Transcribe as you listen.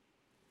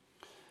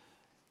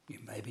You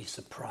may be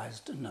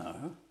surprised to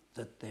know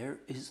that there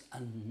is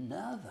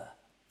another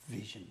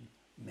vision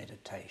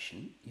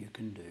meditation you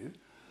can do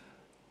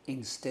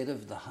instead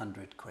of the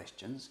 100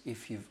 questions.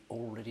 If you've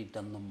already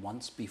done them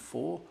once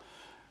before,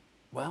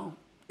 well,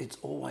 it's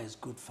always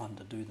good fun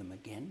to do them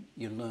again.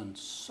 You learn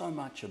so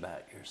much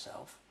about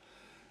yourself.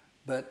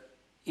 But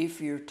if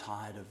you're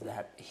tired of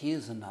that,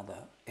 here's another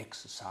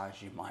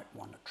exercise you might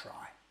want to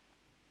try.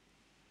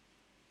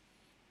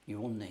 You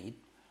will need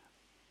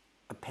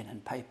a pen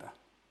and paper.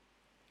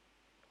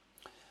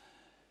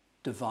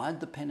 Divide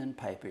the pen and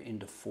paper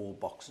into 4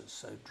 boxes.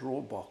 So draw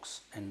a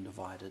box and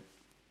divide it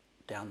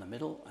down the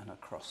middle and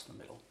across the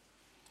middle.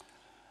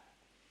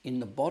 In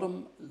the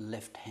bottom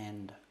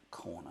left-hand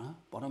corner,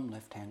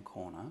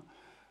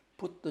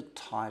 put the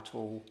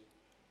title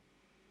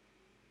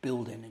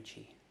Build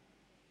Energy.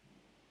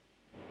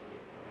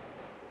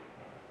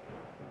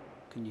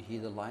 Can you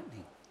hear the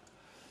lightning?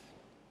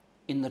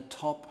 In the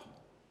top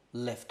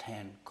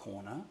left-hand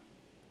corner,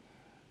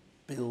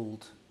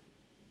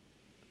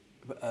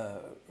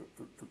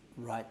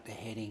 write the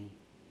heading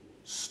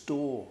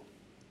Store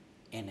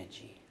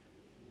Energy.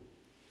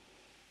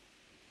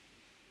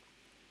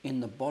 In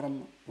the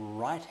bottom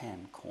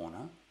right-hand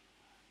corner,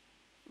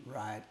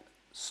 write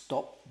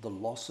Stop the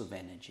Loss of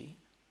Energy.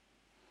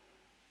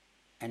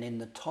 And in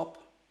the top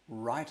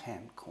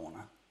right-hand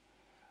corner,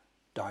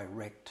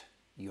 Direct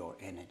your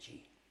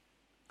energy.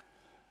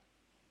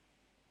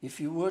 If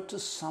you were to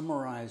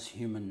summarize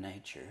human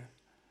nature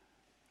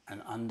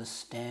and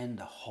understand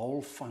the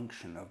whole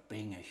function of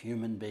being a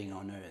human being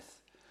on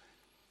earth,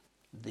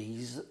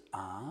 these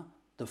are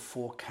the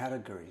 4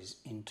 categories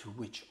into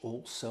which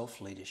all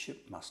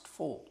self-leadership must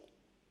fall.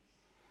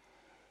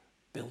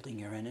 Building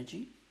your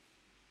energy,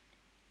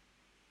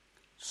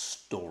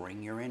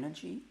 storing your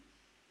energy,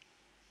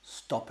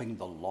 stopping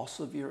the loss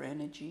of your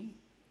energy,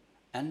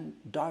 and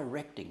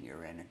directing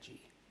your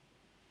energy.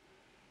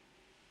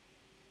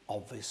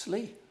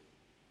 Obviously,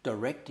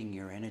 directing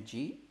your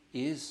energy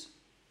is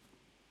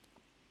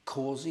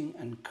causing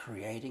and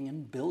creating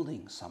and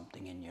building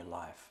something in your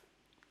life.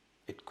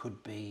 It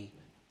could be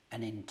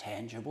an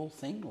intangible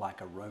thing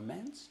like a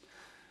romance,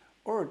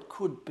 or it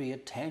could be a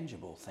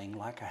tangible thing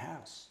like a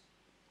house.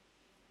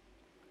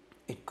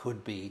 It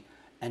could be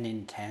an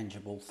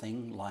intangible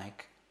thing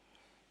like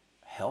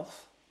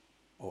health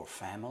or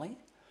family,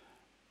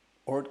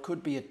 or it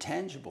could be a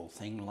tangible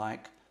thing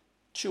like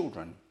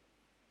children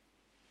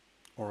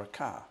or a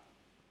car.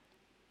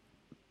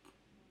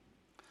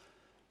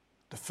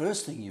 The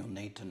first thing you'll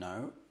need to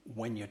know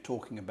when you're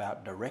talking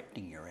about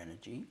directing your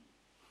energy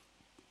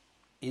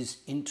is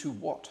into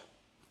what?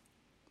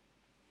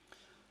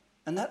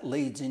 And that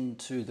leads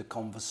into the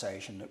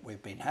conversation that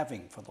we've been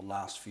having for the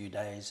last few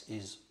days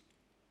is,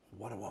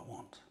 what do I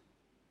want?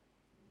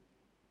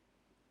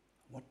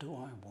 What do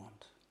I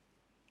want?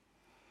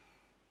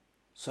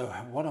 So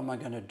what am I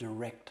going to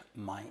direct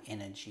my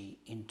energy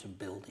into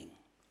building?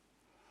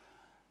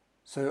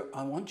 So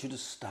I want you to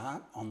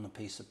start on the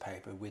piece of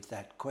paper with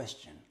that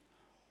question.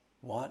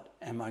 What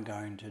am I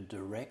going to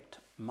direct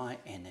my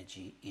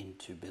energy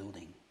into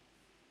building?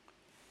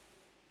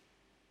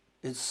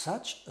 It's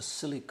such a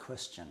silly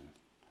question,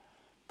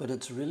 but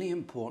it's really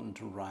important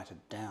to write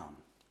it down.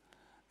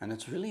 And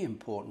it's really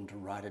important to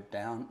write it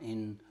down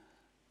in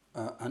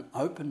an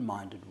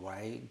open-minded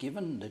way,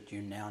 given that you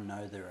now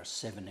know there are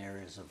 7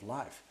 areas of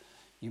life.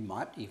 You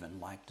might even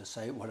like to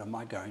say, what am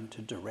I going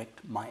to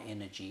direct my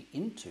energy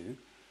into?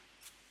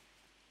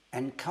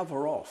 And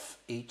cover off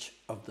each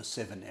of the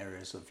 7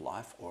 areas of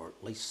life, or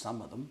at least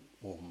some of them,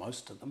 or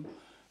most of them,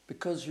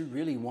 because you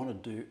really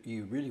want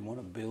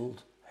to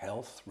build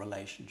health,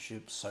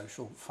 relationships,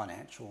 social,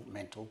 financial,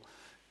 mental,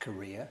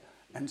 career,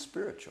 and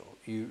spiritual.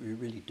 You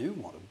really do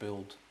want to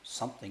build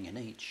something in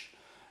each.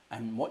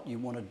 And what you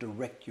want to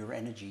direct your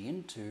energy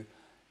into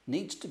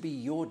needs to be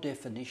your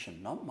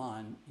definition, not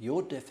mine,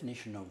 your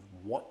definition of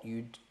what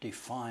you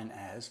define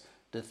as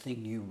the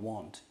thing you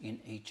want in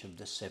each of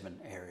the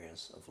 7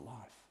 areas of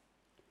life.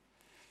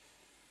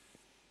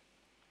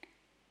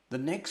 The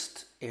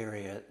next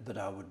area that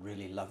I would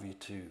really love you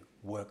to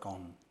work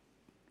on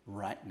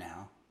right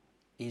now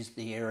is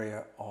the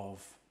area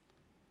of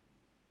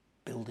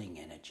building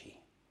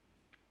energy.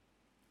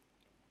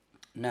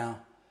 Now,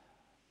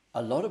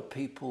 a lot of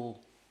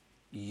people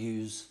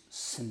use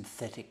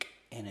synthetic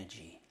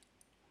energy.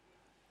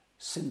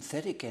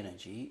 Synthetic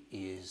energy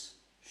is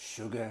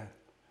sugar,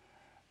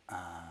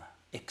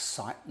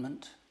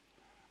 excitement,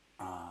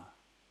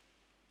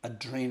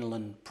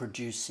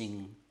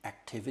 adrenaline-producing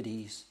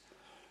activities.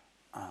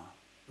 A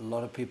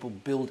lot of people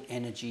build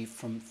energy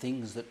from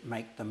things that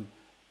make them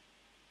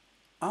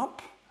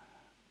up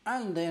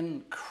and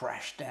then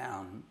crash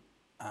down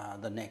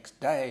the next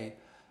day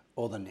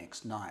or the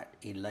next night.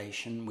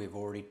 Elation, we've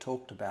already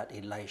talked about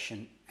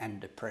elation and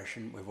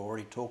depression. We've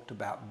already talked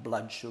about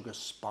blood sugar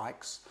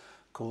spikes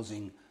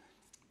causing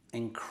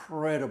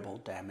incredible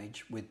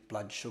damage with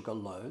blood sugar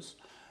lows.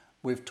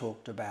 We've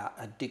talked about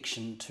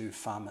addiction to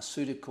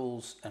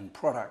pharmaceuticals and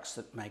products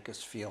that make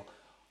us feel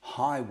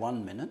high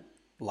 1 minute,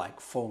 like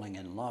falling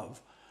in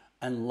love,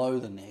 and low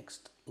the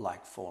next,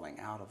 like falling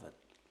out of it.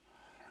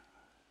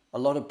 A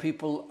lot of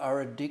people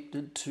are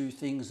addicted to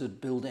things that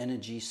build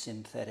energy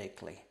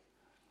synthetically.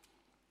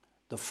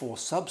 The 4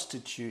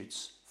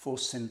 substitutes for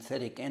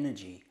synthetic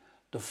energy,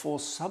 the 4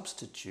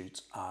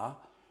 substitutes are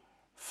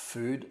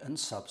food and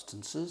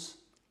substances,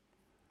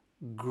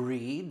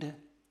 greed,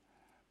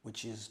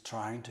 which is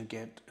trying to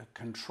get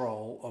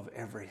control of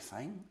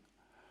everything,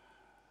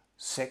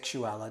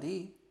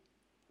 sexuality,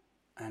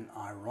 and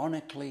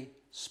ironically,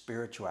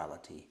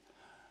 spirituality.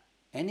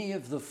 Any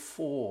of the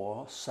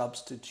 4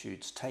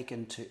 substitutes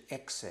taken to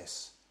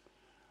excess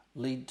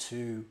lead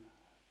to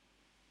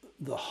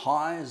the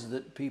highs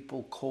that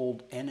people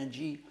called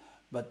energy,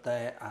 but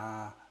they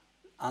are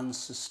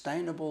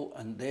unsustainable,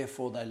 and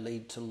therefore they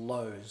lead to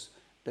lows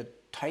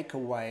that take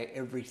away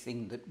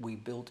everything that we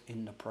built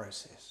in the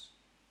process.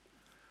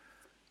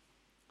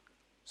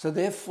 So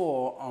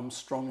therefore, I'm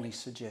strongly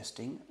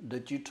suggesting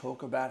that you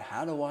talk about,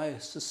 how do I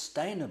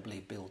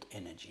sustainably build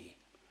energy?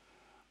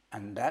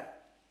 And that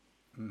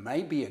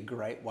may be a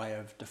great way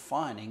of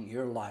defining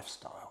your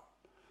lifestyle.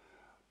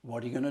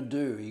 What are you going to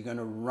do? Are you going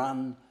to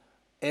run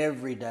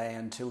every day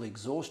until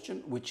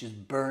exhaustion, which is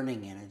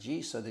burning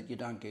energy so that you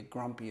don't get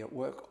grumpy at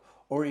work?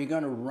 Or are you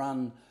going to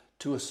run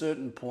to a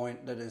certain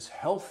point that is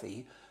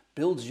healthy,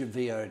 builds your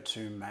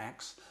VO2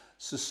 max,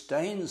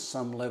 sustains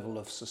some level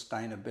of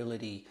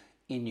sustainability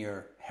in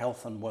your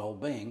health and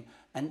well-being,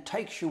 and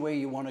takes you where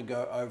you want to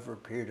go over a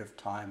period of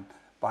time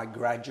by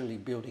gradually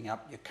building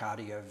up your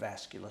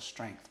cardiovascular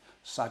strength,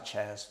 such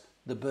as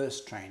the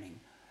burst training,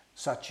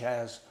 such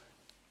as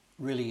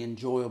really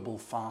enjoyable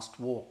fast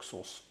walks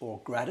or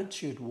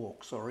gratitude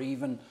walks, or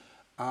even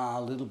a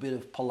little bit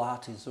of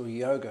Pilates or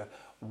yoga.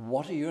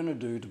 What are you going to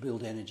do to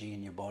build energy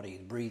in your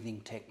body?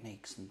 Breathing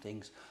techniques and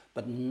things,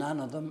 but none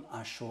of them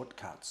are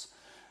shortcuts.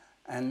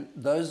 And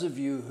those of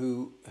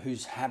you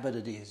whose habit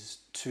it is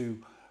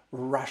to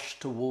rush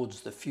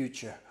towards the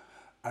future,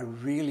 I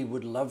really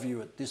would love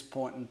you at this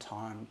point in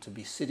time to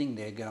be sitting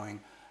there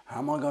going, how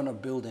am I going to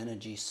build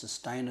energy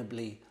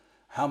sustainably?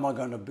 How am I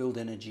going to build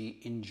energy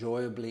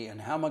enjoyably?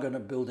 And how am I going to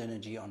build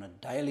energy on a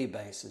daily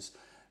basis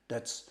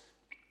that's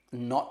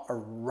not a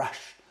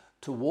rush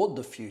toward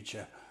the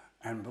future?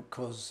 And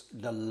because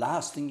the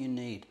last thing you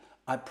need,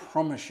 I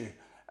promise you,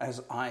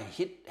 as I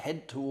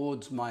head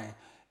towards my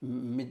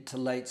mid to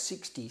late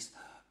 60s,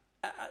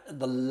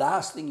 the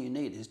last thing you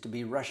need is to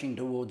be rushing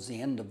towards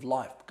the end of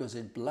life, because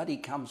it bloody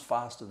comes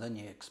faster than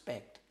you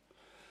expect.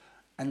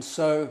 And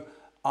so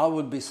I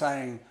would be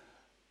saying,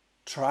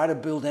 try to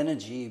build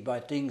energy by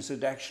things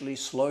that actually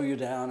slow you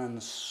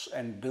down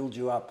and build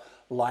you up,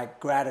 like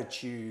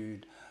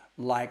gratitude,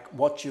 like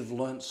what you've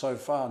learned so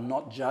far,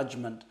 not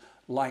judgment,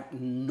 like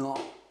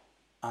not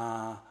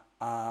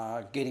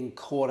getting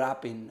caught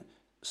up in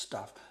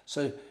stuff.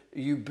 So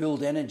you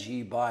build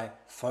energy by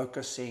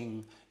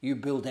focusing, you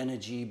build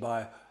energy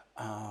by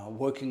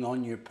working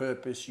on your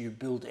purpose, you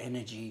build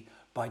energy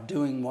by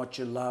doing what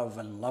you love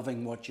and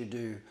loving what you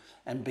do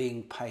and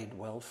being paid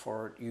well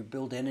for it. You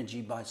build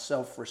energy by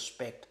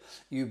self-respect.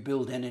 You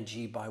build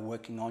energy by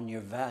working on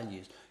your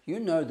values. You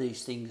know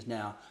these things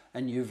now,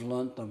 and you've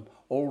learnt them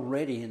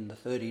already in the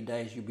 30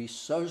 days. You'll be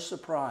so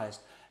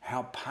surprised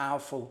how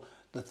powerful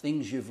the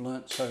things you've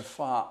learnt so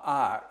far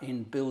are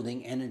in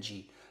building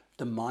energy.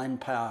 The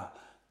mind power,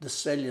 the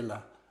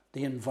cellular,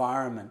 the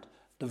environment,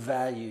 the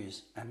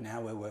values, and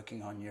now we're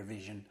working on your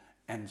vision.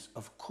 And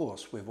of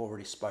course, we've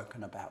already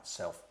spoken about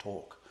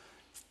self-talk.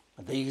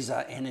 These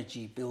are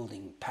energy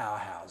building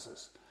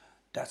powerhouses.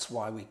 That's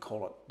why we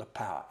call it the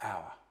Power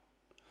Hour.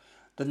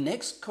 The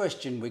next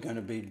question we're going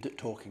to be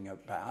talking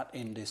about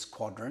in this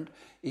quadrant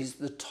is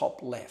the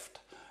top left.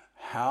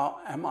 How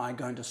am I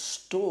going to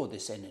store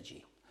this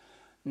energy?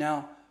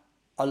 Now,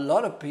 a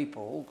lot of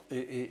people,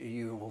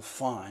 you will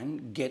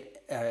find,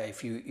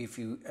 if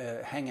you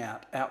hang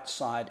out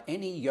outside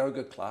any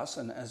yoga class,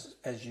 and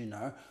as you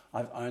know,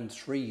 I've owned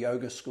 3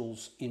 yoga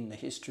schools in the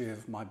history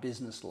of my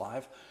business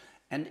life,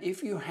 and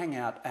if you hang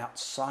out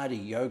outside a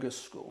yoga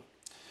school,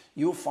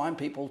 you'll find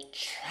people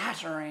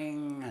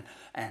chattering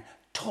and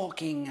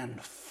talking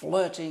and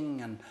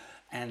flirting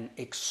and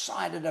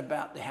excited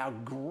about how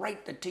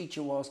great the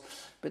teacher was.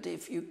 But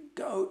if you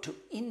go to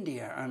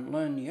India and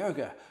learn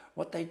yoga,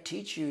 what they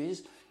teach you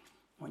is,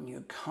 when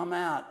you come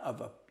out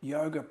of a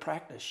yoga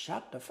practice,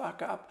 shut the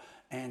fuck up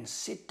and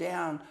sit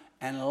down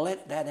and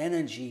let that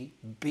energy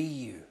be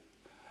you.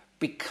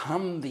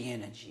 Become the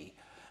energy.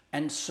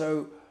 And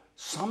so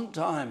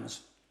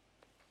sometimes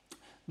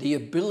the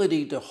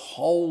ability to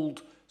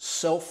hold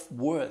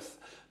self-worth,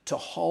 to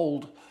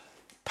hold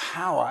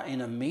power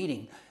in a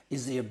meeting,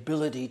 is the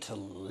ability to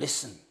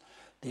listen,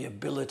 the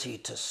ability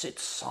to sit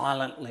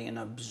silently and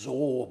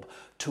absorb,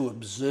 to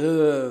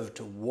observe,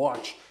 to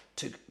watch,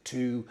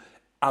 to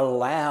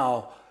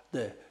allow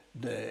the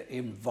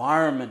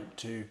environment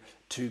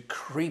to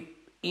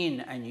creep in,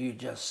 and you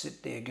just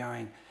sit there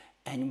going.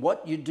 And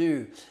what you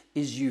do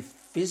is you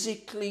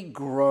physically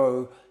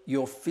grow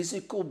your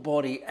physical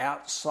body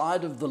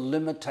outside of the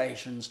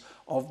limitations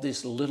of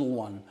this little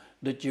one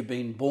that you've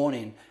been born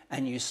in,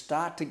 and you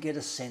start to get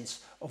a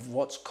sense of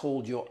what's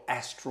called your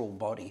astral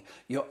body.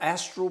 Your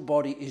astral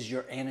body is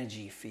your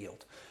energy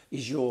field,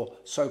 is your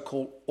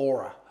so-called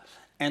aura.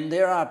 And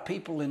there are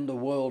people in the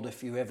world,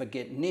 if you ever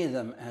get near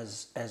them,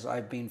 as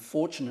I've been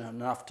fortunate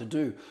enough to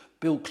do,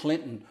 Bill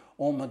Clinton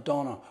or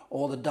Madonna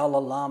or the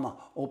Dalai Lama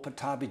or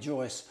Patabi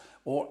Joyce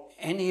or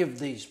any of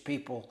these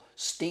people,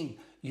 Sting,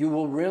 you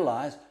will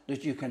realize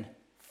that you can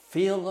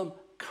feel them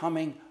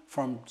coming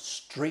from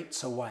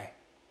streets away.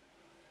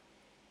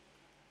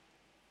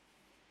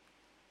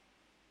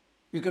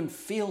 You can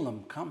feel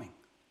them coming.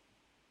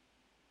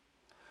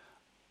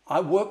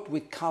 I worked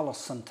with Carlos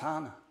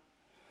Santana,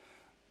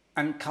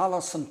 and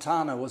Carlos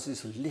Santana was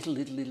this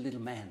little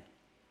man.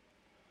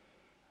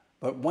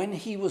 But when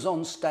he was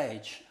on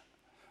stage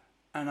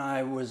and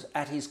I was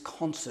at his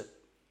concert,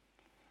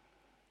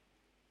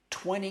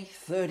 20,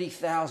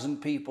 30,000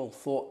 people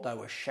thought they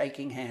were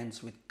shaking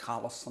hands with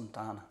Carlos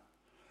Santana.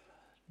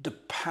 The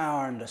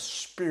power and the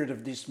spirit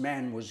of this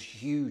man was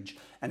huge.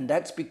 And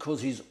that's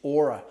because his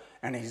aura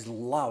and his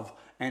love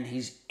and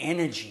his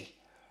energy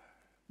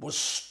was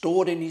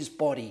stored in his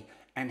body,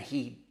 and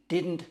he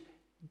didn't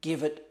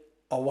give it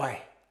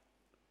away.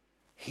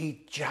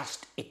 He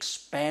just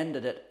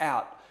expanded it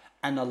out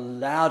and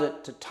allowed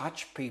it to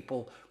touch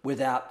people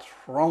without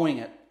throwing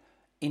it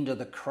into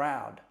the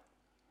crowd.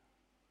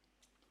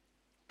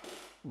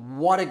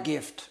 What a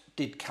gift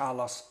did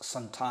Carlos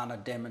Santana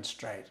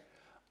demonstrate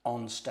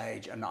on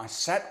stage. And I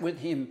sat with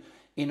him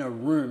in a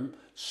room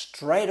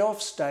straight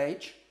off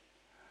stage,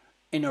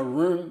 in a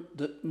room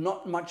that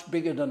not much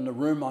bigger than the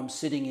room I'm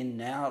sitting in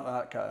now,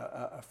 like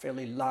a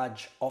fairly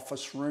large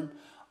office room.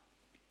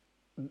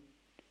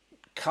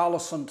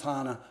 Carlos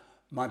Santana,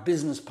 my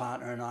business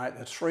partner, and I,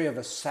 the three of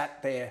us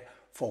sat there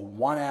for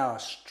 1 hour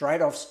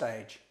straight off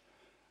stage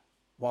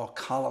while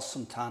Carlos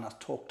Santana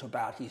talked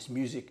about his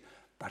music,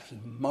 but he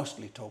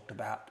mostly talked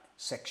about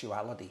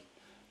sexuality,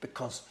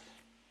 because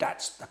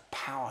that's the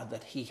power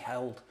that he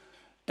held.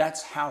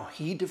 That's how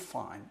he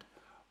defined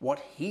what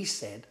he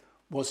said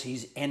was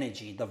his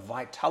energy. The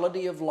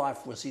vitality of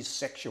life was his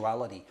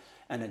sexuality,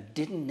 and it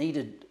didn't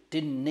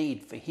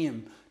need for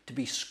him to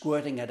be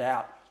squirting it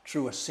out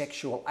through a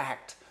sexual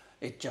act.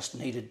 It just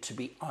needed to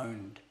be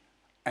owned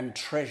and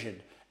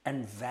treasured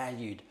and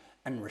valued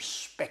and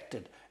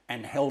respected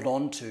and held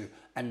on to,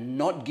 and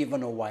not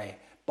given away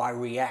by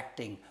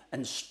reacting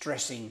and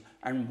stressing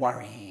and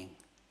worrying.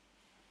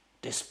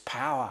 This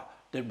power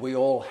that we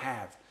all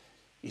have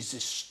is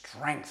the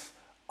strength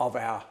of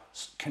our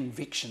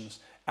convictions,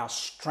 our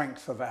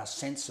strength of our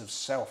sense of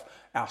self,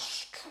 our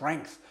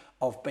strength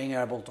of being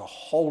able to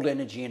hold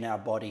energy in our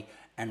body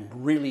and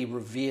really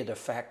revere the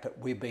fact that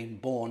we've been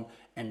born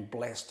and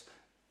blessed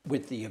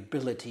with the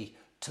ability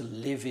to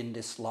live in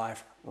this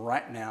life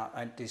right now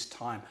at this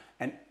time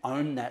and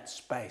own that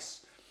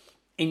space.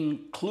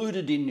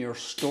 Included in your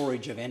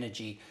storage of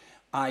energy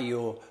are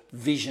your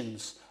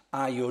visions,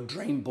 are your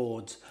dream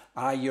boards,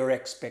 are your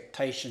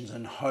expectations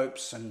and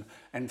hopes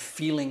and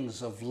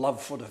feelings of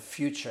love for the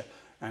future,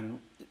 and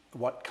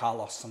what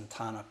Carlos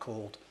Santana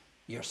called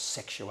your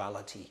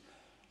sexuality,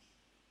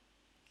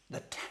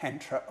 the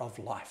tantra of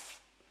life.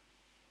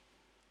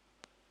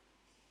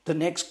 The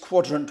next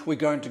quadrant we're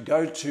going to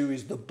go to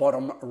is the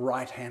bottom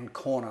right-hand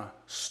corner,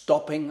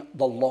 stopping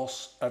the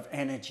loss of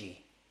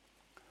energy.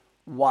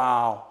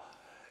 Wow.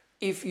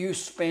 If you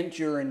spent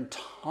your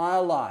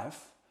entire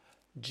life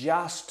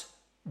just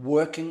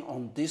working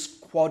on this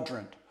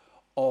quadrant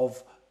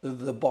of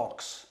the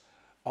box,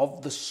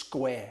 of the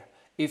square,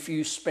 if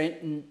you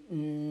spent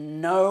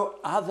no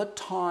other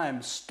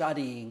time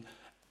studying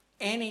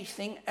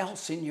anything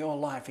else in your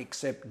life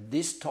except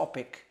this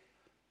topic,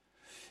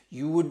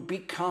 you would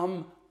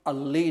become a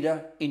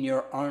leader in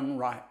your own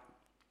right,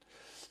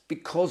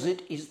 because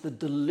it is the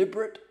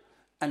deliberate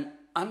and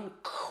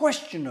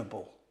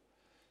unquestionable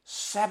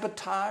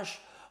sabotage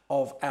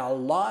of our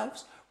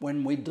lives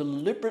when we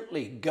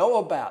deliberately go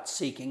about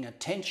seeking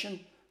attention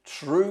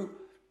through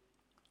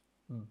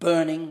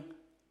burning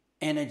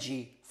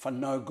energy for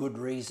no good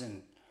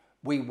reason.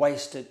 We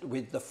waste it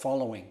with the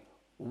following: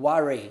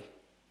 worry.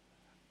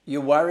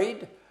 You're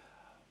worried?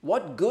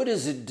 What good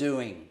is it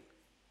doing?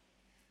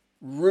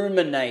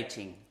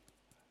 Ruminating.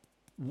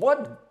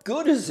 What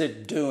good is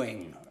it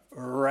doing?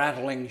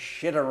 Rattling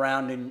shit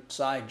around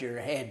inside your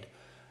head,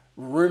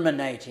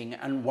 ruminating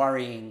and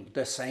worrying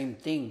the same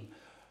thing.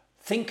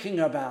 Thinking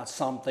about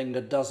something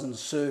that doesn't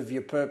serve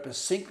your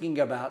purpose, thinking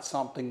about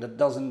something that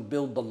doesn't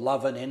build the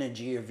love and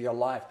energy of your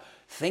life,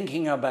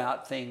 thinking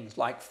about things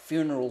like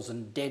funerals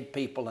and dead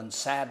people and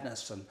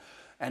sadness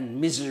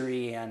and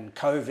misery and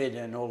COVID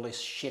and all this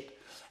shit,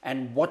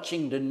 and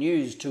watching the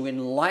news to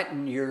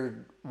enlighten your,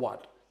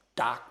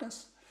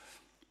 darkness?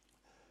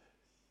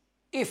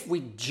 If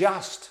we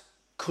just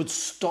could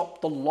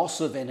stop the loss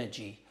of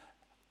energy,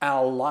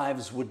 our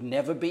lives would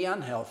never be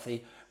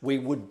unhealthy. We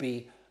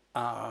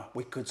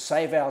could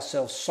save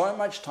ourselves so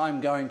much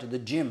time going to the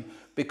gym,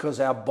 because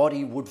our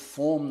body would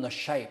form the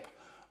shape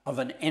of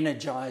an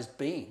energized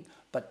being.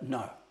 But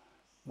no,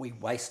 we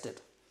waste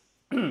it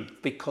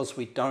because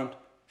we don't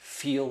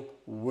feel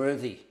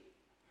worthy.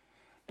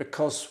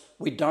 Because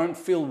we don't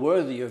feel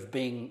worthy of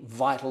being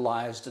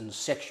vitalized and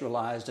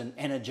sexualized and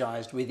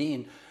energized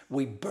within,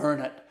 we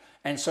burn it.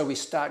 And so we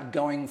start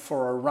going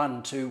for a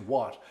run to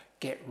what?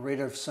 Get rid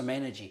of some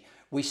energy.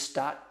 We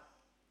start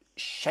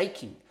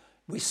shaking.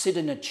 We sit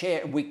in a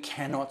chair. We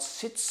cannot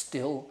sit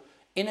still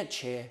in a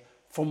chair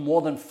for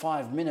more than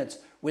 5 minutes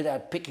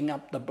without picking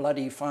up the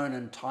bloody phone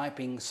and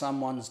typing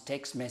someone's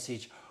text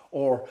message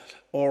or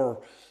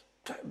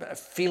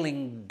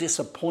feeling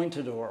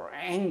disappointed or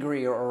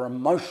angry or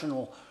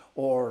emotional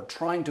or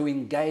trying to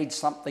engage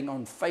something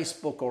on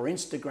Facebook or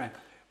Instagram.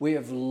 We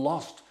have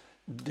lost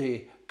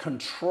the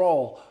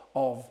control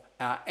of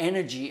our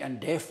energy, and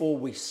therefore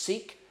we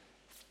seek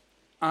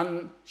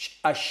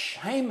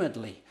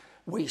unashamedly,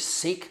 we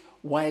seek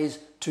ways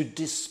to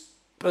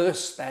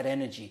disperse that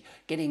energy,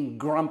 getting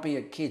grumpy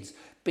at kids,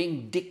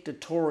 being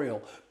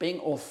dictatorial, being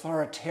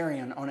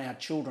authoritarian on our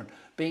children,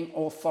 being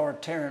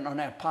authoritarian on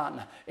our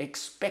partner,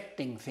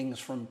 expecting things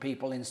from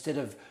people instead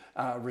of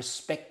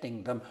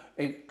respecting them,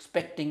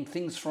 expecting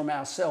things from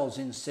ourselves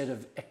instead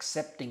of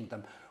accepting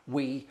them.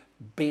 We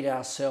beat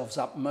ourselves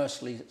up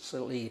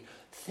mercilessly,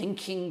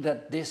 thinking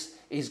that this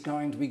is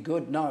going to be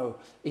good. No,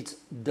 it's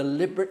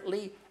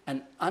deliberately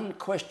and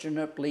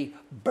unquestionably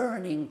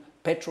burning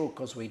petrol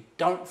because we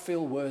don't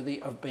feel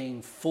worthy of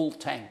being full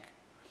tank.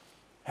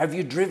 Have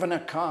you driven a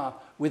car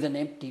with an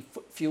empty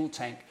fuel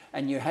tank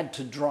and you had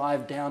to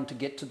drive down to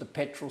get to the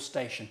petrol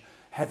station?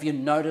 Have you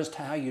noticed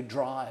how you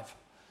drive?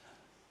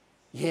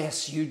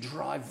 Yes, you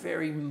drive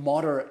very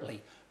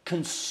moderately,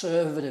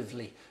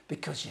 conservatively,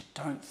 because you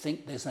don't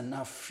think there's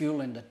enough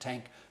fuel in the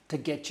tank to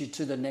get you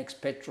to the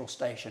next petrol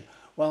station.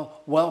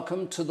 Well,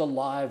 welcome to the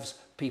lives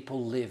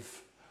people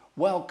live.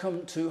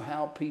 Welcome to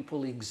how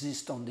people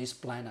exist on this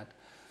planet.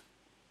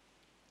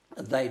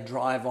 They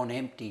drive on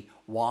empty.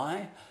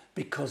 Why?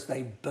 Because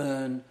they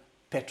burn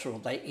petrol.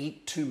 They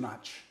eat too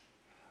much.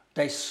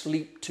 They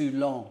sleep too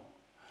long.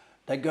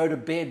 They go to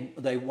bed,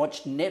 they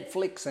watch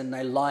Netflix and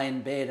they lie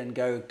in bed and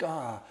go,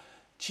 God,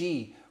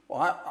 gee,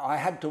 I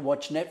had to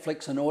watch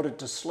Netflix in order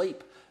to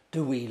sleep.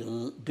 Do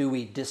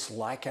we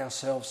dislike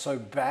ourselves so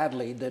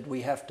badly that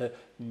we have to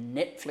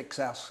Netflix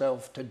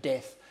ourselves to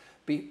death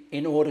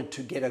in order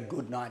to get a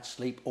good night's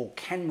sleep? Or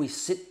can we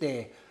sit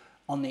there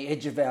on the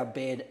edge of our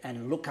bed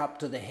and look up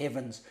to the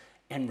heavens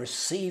and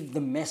receive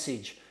the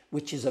message,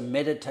 which is a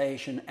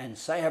meditation, and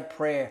say a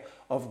prayer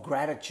of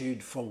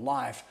gratitude for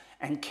life?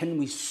 And can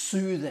we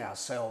soothe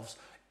ourselves,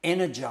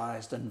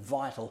 energized and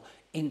vital,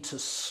 into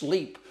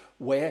sleep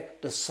where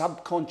the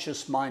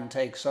subconscious mind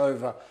takes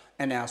over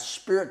and our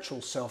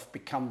spiritual self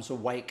becomes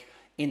awake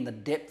in the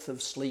depth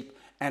of sleep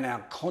and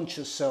our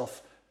conscious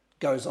self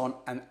goes on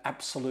an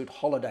absolute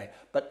holiday?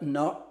 But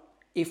not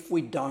if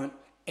we don't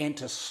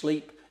enter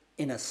sleep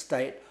in a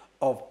state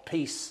of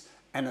peace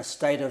and a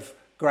state of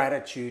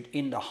gratitude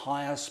in the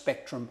higher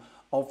spectrum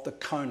of the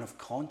cone of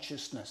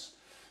consciousness.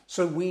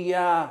 So we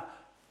are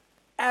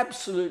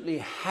absolutely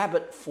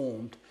habit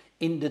formed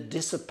in the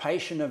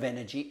dissipation of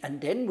energy,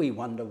 and then we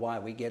wonder why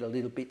we get a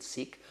little bit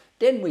sick,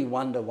 then we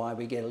wonder why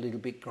we get a little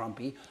bit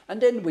grumpy, and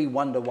then we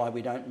wonder why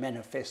we don't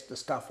manifest the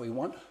stuff we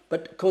want.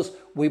 But because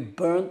we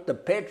burnt the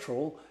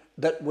petrol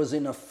that was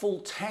in a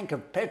full tank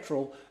of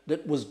petrol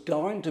that was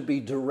going to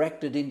be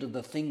directed into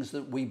the things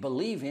that we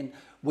believe in,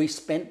 we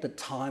spent the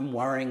time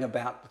worrying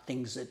about the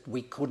things that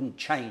we couldn't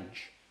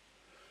change.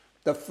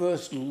 The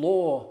first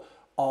law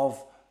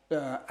of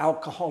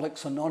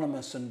Alcoholics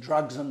Anonymous and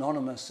Drugs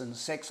Anonymous and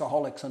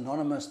Sexaholics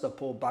Anonymous, the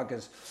poor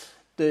buggers,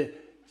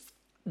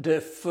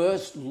 the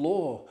first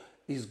law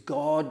is,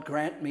 God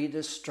grant me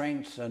the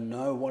strength to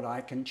know what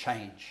I can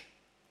change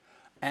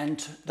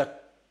and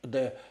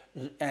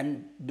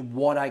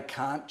what I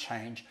can't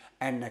change,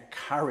 and the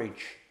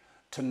courage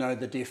to know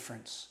the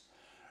difference.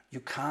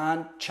 You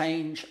can't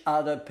change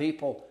other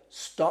people.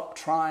 Stop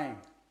trying.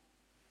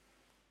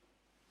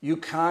 You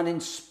can't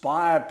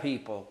inspire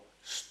people.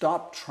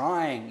 Stop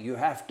trying. You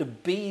have to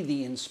be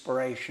the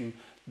inspiration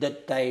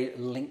that they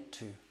link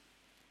to.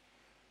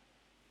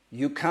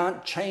 You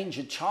can't change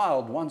a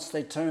child once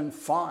they turn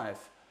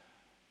 5.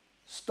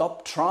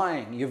 Stop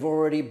trying. You've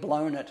already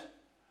blown it.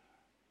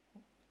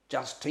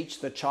 Just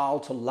teach the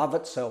child to love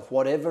itself,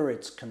 whatever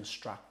its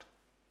construct.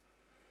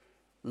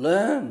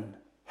 Learn.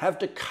 Have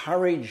the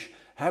courage,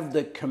 have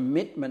the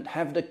commitment,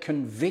 have the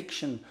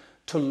conviction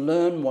to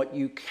learn what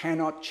you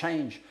cannot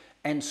change.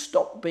 And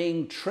stop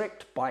being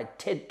tricked by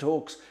TED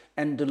Talks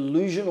and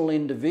delusional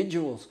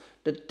individuals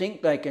that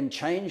think they can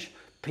change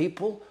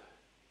people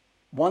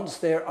once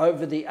they're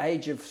over the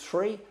age of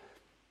 3.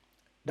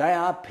 They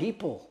are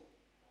people.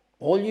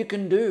 All you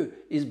can do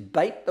is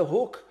bait the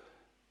hook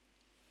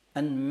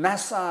and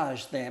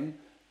massage them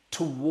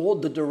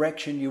toward the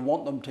direction you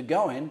want them to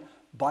go in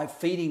by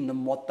feeding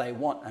them what they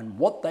want. And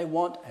what they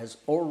want has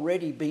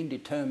already been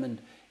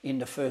determined in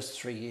the first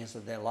 3 years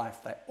of their life.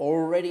 They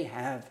already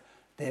have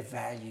their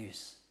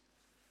values.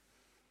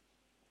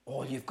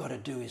 All you've got to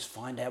do is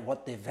find out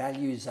what their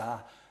values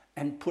are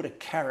and put a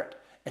carrot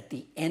at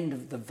the end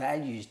of the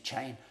values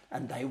chain,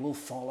 and they will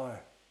follow.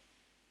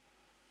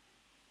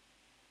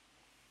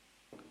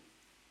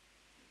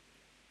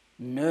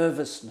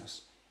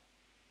 nervousness,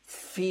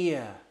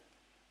 fear,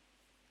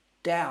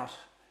 doubt,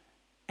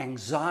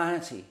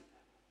 anxiety,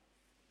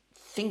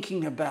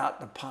 thinking about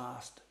the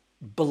past,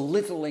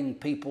 belittling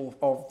people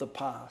of the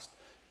past,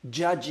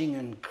 judging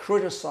and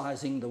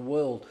criticizing the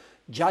world,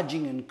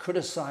 judging and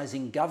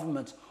criticizing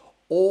governments.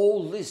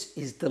 All this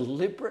is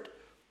deliberate,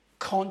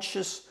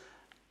 conscious,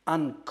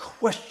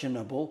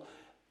 unquestionable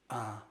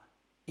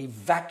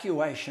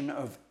evacuation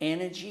of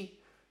energy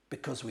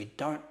because we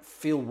don't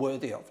feel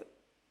worthy of it.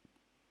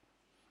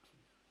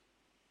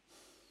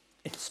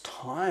 It's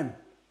time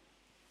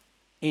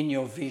in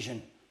your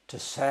vision to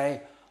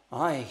say,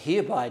 I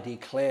hereby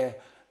declare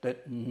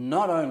that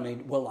not only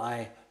will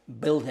I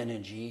build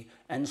energy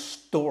and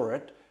store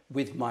it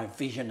with my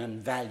vision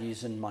and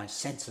values and my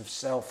sense of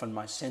self and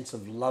my sense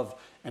of love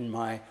and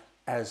my,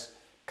 as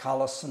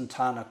Carlos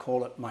Santana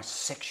called it, my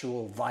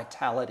sexual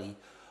vitality.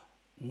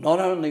 Not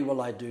only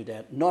will I do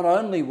that, not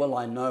only will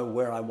I know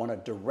where I want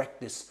to direct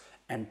this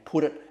and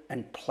put it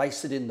and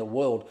place it in the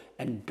world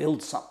and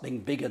build something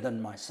bigger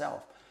than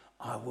myself,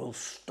 I will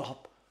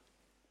stop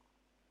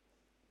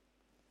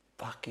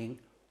fucking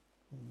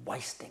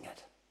wasting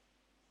it.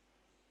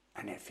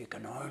 And if you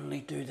can only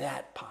do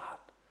that part,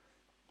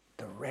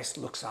 the rest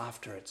looks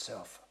after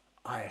itself,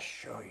 I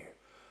assure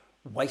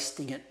you.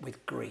 Wasting it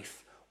with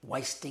grief,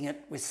 wasting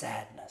it with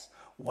sadness,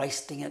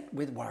 wasting it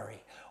with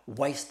worry,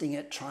 wasting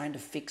it trying to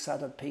fix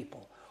other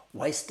people,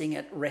 wasting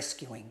it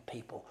rescuing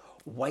people,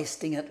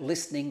 wasting it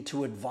listening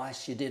to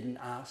advice you didn't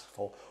ask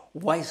for,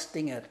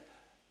 wasting it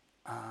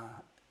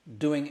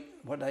doing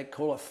what they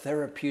call a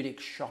therapeutic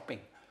shopping,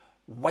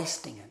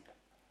 wasting it.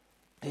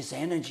 This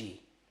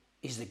energy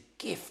is a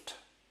gift.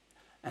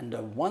 And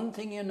the one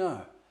thing you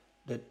know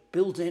that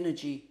builds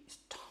energy is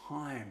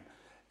time.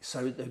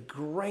 So the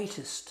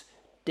greatest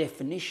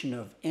definition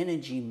of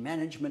energy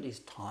management is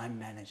time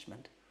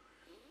management.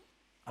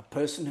 A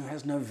person who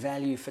has no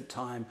value for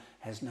time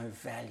has no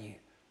value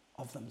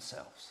of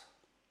themselves.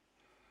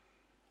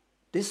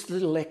 This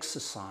little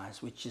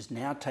exercise, which has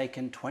now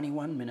taken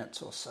 21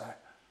 minutes or so,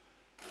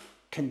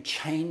 can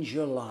change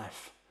your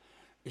life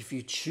if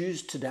you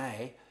choose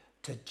today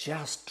to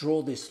just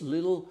draw this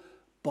little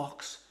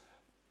box,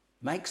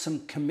 make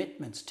some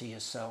commitments to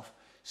yourself,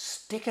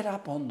 stick it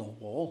up on the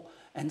wall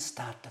and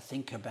start to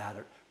think about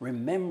it.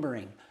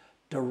 Remembering,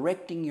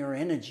 directing your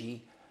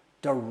energy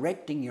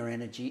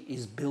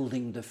is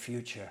building the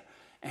future.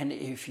 And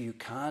if you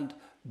can't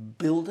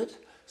build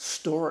it,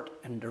 store it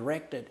and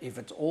direct it, if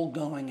it's all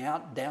going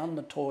out down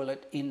the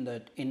toilet in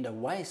the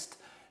waste,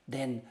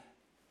 then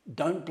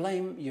don't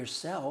blame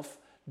yourself,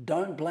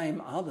 don't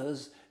blame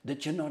others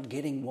that you're not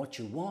getting what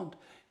you want.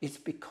 It's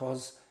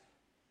because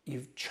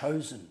you've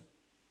chosen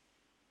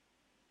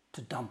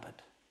to dump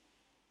it.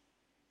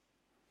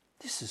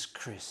 This is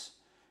Chris.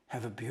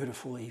 Have a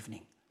beautiful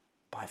evening.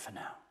 Bye for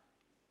now.